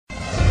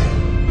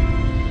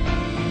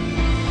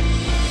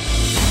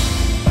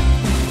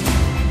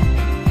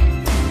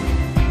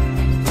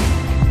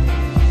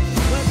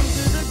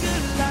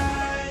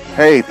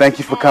Hey, thank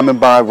you for coming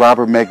by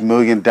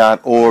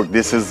robertmcmillian.org.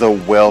 This is a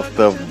wealth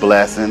of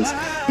blessings.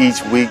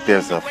 Each week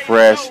there's a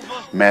fresh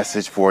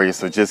message for you.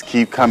 So just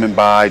keep coming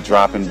by,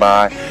 dropping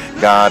by.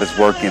 God is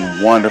working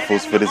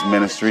wonderfuls for this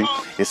ministry.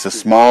 It's a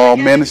small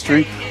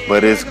ministry,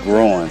 but it's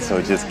growing.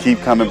 So just keep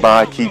coming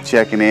by, keep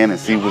checking in and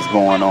see what's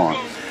going on.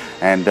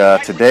 And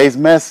today's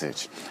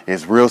message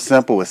is real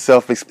simple. It's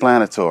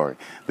self-explanatory.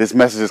 This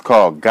message is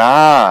called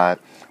God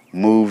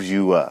Moves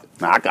You Up.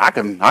 Now, I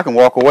can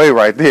walk away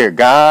right there.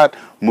 God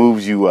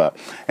moves you up.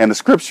 And the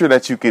scripture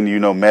that you can,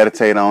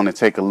 meditate on and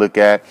take a look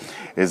at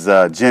is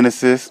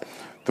Genesis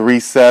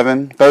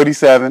 37,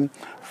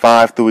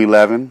 5 through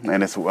 11.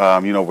 And it's,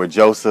 where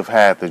Joseph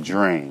had the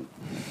dream.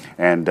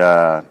 And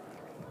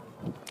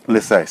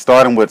let's say,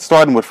 starting with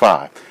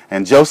 5.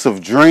 And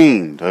Joseph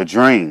dreamed a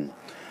dream,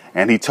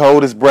 and he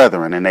told his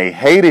brethren, and they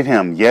hated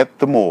him yet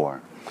the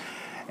more.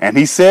 And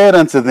he said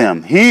unto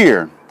them,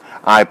 Hear,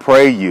 I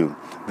pray you,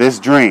 this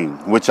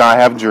dream which I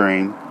have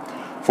dreamed.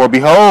 For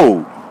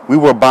behold, we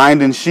were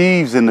binding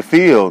sheaves in the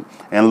field,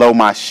 and lo,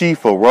 my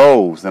sheaf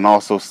arose and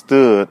also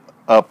stood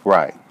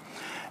upright.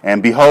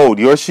 And behold,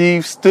 your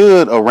sheaves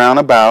stood around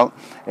about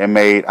and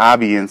made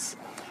obeisance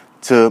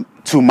to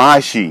my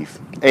sheaf.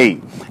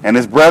 8. And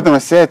his brethren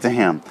said to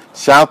him,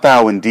 Shalt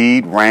thou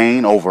indeed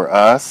reign over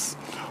us?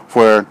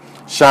 For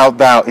shalt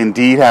thou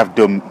indeed have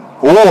dominion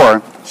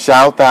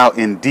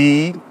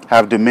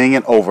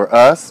over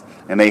us?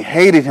 And they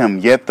hated him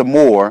yet the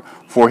more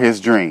for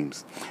his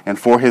dreams and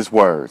for his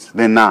words.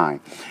 Then 9.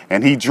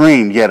 And he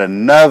dreamed yet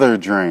another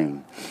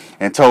dream,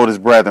 and told his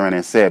brethren,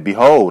 and said,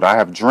 Behold, I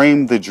have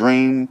dreamed the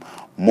dream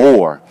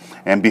more.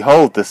 And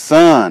behold, the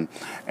sun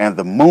and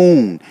the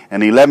moon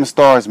and the 11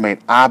 stars made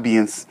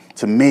obeisance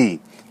to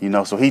me.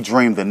 So he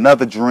dreamed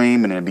another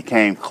dream, and it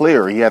became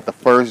clearer. He had the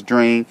first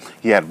dream.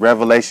 He had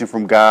revelation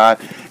from God.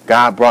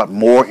 God brought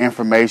more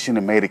information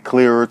and made it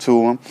clearer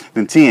to him.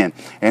 Then 10.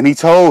 And he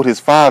told his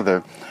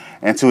father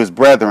and to his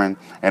brethren,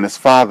 and his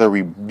father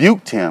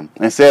rebuked him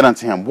and said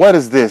unto him, What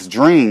is this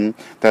dream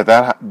that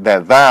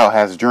thou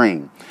hast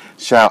dreamed?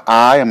 Shall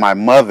I and my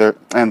mother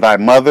and thy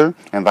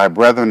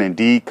brethren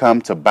indeed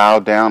come to bow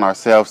down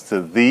ourselves to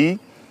thee,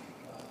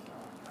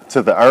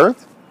 to the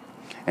earth?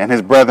 And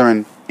his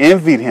brethren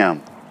envied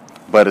him,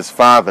 but his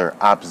father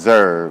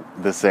observed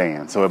the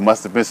saying. So it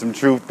must have been some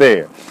truth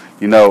there,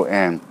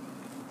 and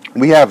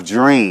we have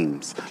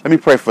dreams. Let me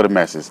pray for the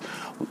message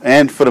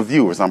and for the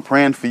viewers. I'm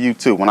praying for you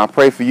too. When I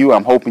pray for you,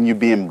 I'm hoping you're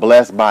being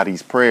blessed by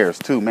these prayers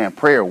too. Man,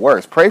 prayer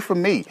works. Pray for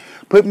me.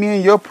 Put me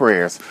in your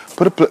prayers.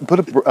 Put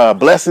a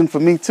blessing for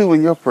me too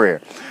in your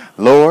prayer.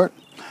 Lord,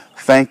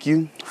 thank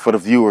you for the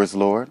viewers,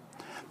 Lord.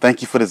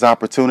 Thank you for this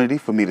opportunity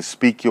for me to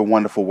speak your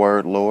wonderful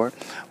word, Lord.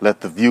 Let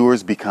the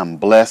viewers become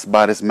blessed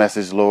by this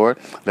message, Lord.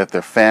 Let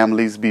their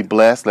families be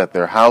blessed. Let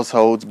their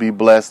households be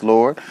blessed,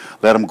 Lord.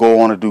 Let them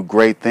go on to do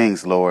great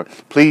things, Lord.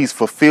 Please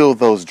fulfill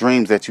those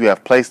dreams that you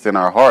have placed in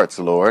our hearts,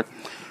 Lord.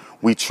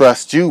 We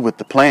trust you with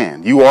the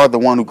plan. You are the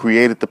one who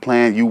created the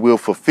plan. You will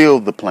fulfill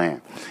the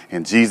plan.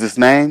 In Jesus'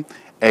 name,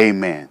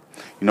 amen.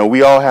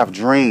 We all have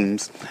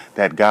dreams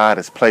that God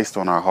has placed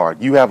on our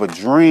heart. You have a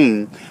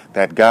dream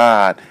that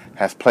God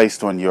has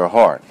placed on your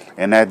heart.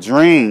 And that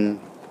dream,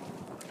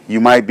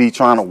 you might be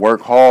trying to work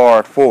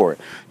hard for it.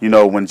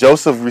 When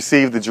Joseph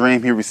received the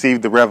dream, he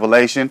received the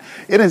revelation.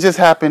 It didn't just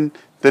happen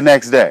the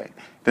next day.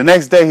 The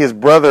next day, his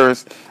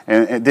brothers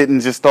and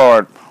didn't just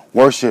start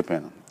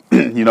worshiping him.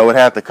 It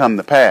had to come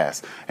to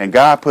pass. And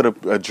God put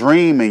a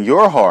dream in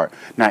your heart.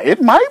 Now,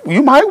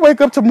 you might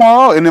wake up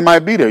tomorrow and it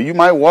might be there. You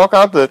might walk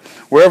out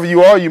wherever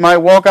you are, you might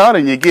walk out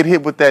and you get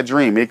hit with that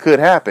dream. It could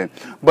happen.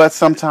 But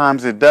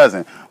sometimes it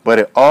doesn't. But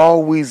it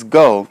always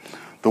go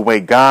the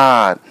way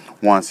God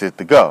wants it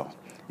to go.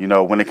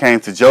 When it came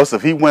to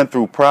Joseph, he went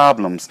through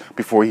problems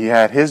before he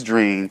had his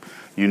dream,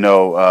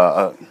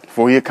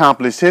 before he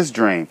accomplished his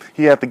dream.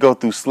 He had to go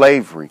through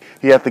slavery.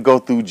 He had to go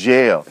through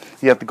jail.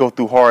 He had to go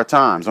through hard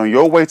times. On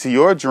your way to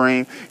your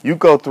dream, you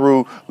go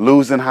through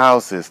losing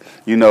houses.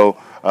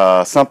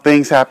 Some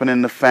things happen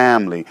in the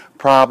family,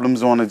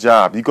 problems on the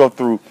job. You go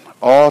through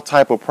all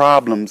type of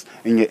problems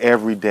in your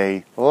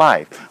everyday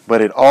life.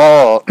 But it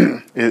all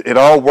it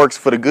all works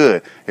for the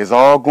good. It's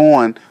all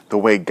going the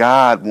way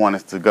God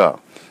wants it to go.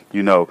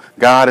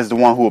 God is the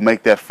one who will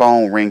make that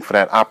phone ring for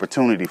that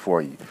opportunity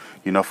for you.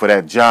 For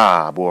that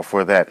job or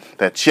for that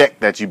check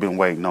that you've been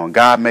waiting on.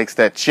 God makes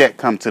that check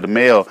come to the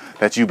mail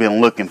that you've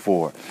been looking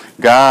for.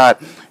 God,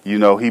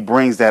 he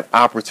brings that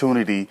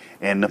opportunity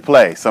into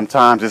play.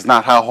 Sometimes it's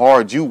not how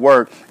hard you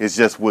work, it's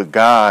just what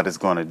God is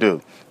going to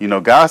do.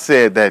 God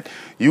said that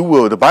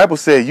the Bible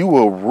said you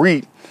will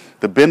reap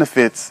the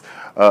benefits,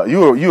 you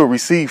will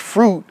receive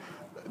fruit,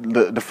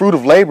 the fruit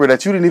of labor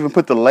that you didn't even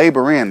put the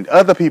labor in.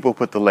 Other people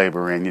put the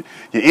labor in.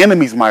 Your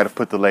enemies might have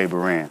put the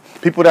labor in.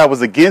 People that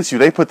was against you,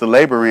 they put the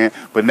labor in,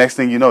 but next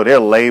thing you know, they're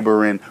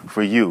laboring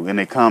for you, and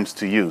it comes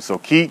to you. So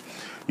keep,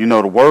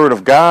 the word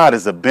of God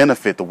is a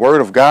benefit. The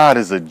word of God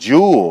is a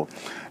jewel.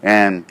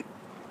 And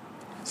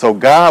so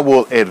God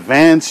will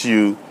advance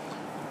you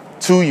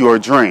to your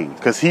dream,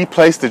 because he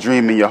placed the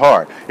dream in your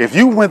heart. If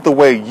you went the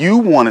way you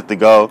wanted to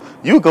go,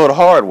 you go the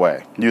hard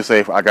way. You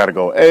say, I got to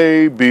go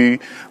A, B.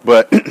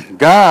 But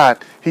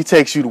God, he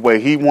takes you the way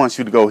he wants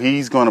you to go.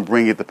 He's going to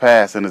bring it to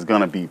pass, and it's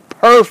going to be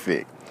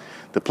perfect.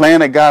 The plan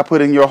that God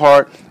put in your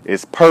heart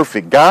is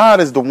perfect. God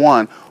is the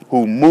one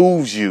who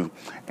moves you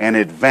and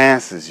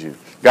advances you.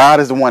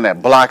 God is the one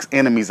that blocks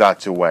enemies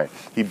out your way.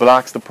 He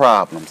blocks the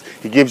problems.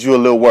 He gives you a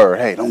little word.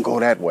 Hey, don't go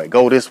that way.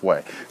 Go this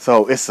way.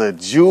 So it's a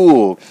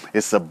jewel.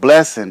 It's a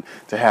blessing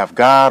to have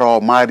God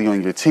Almighty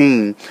on your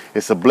team.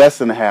 It's a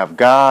blessing to have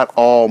God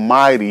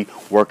Almighty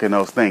working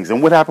those things.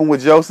 And what happened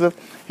with Joseph?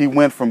 He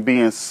went from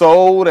being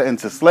sold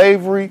into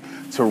slavery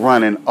to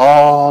running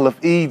all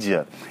of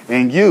Egypt.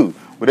 And you,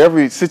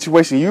 whatever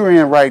situation you're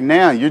in right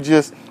now, you're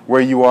just where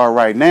you are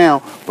right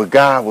now, but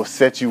God will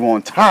set you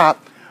on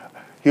top.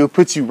 He'll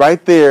put you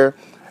right there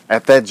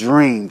at that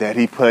dream that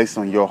he placed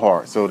on your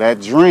heart. So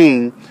that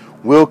dream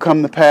will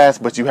come to pass,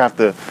 but you have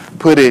to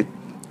put it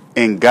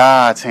in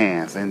God's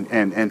hands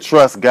and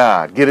trust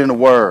God. Get in the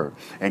Word.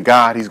 And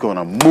God, he's going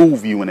to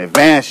move you and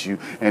advance you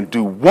and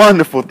do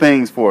wonderful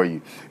things for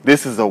you.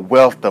 This is a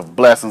wealth of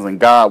blessings, and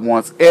God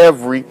wants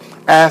every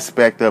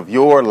aspect of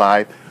your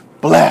life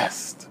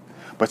blessed.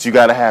 But you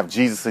got to have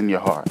Jesus in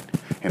your heart.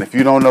 And if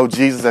you don't know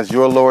Jesus as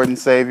your Lord and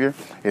Savior,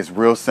 it's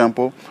real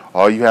simple.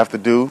 All you have to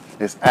do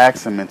is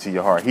ask him into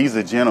your heart. He's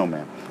a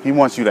gentleman. He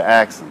wants you to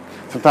ask him.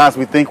 Sometimes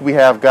we think we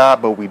have God,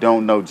 but we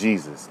don't know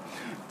Jesus.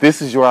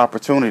 This is your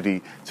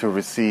opportunity to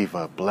receive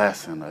a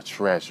blessing, a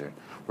treasure.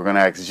 We're going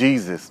to ask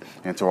Jesus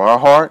into our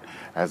heart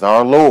as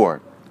our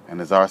Lord and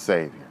as our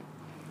Savior.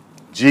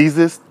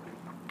 Jesus,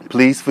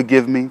 please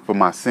forgive me for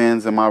my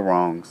sins and my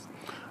wrongs.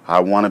 I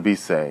want to be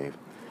saved.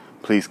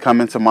 Please come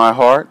into my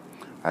heart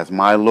as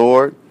my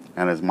Lord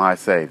and as my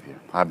Savior.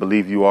 I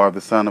believe you are the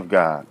Son of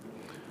God.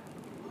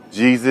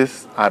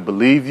 Jesus, I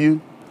believe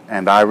you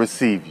and I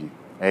receive you.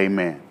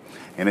 Amen.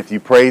 And if you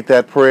prayed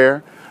that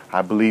prayer,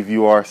 I believe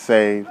you are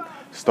saved.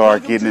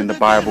 Start getting in the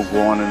Bible,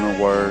 going in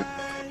the Word.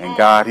 And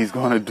God, he's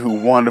going to do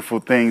wonderful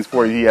things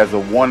for you. He has a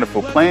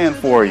wonderful plan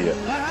for you.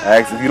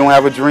 If you don't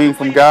have a dream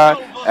from God,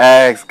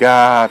 ask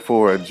God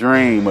for a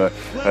dream, a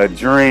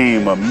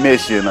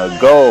mission, a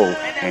goal,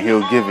 and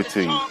he'll give it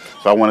to you.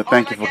 So I want to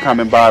thank you for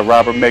coming by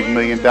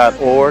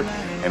RobertMakeMillion.org.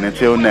 And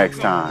until next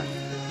time,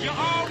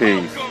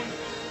 peace.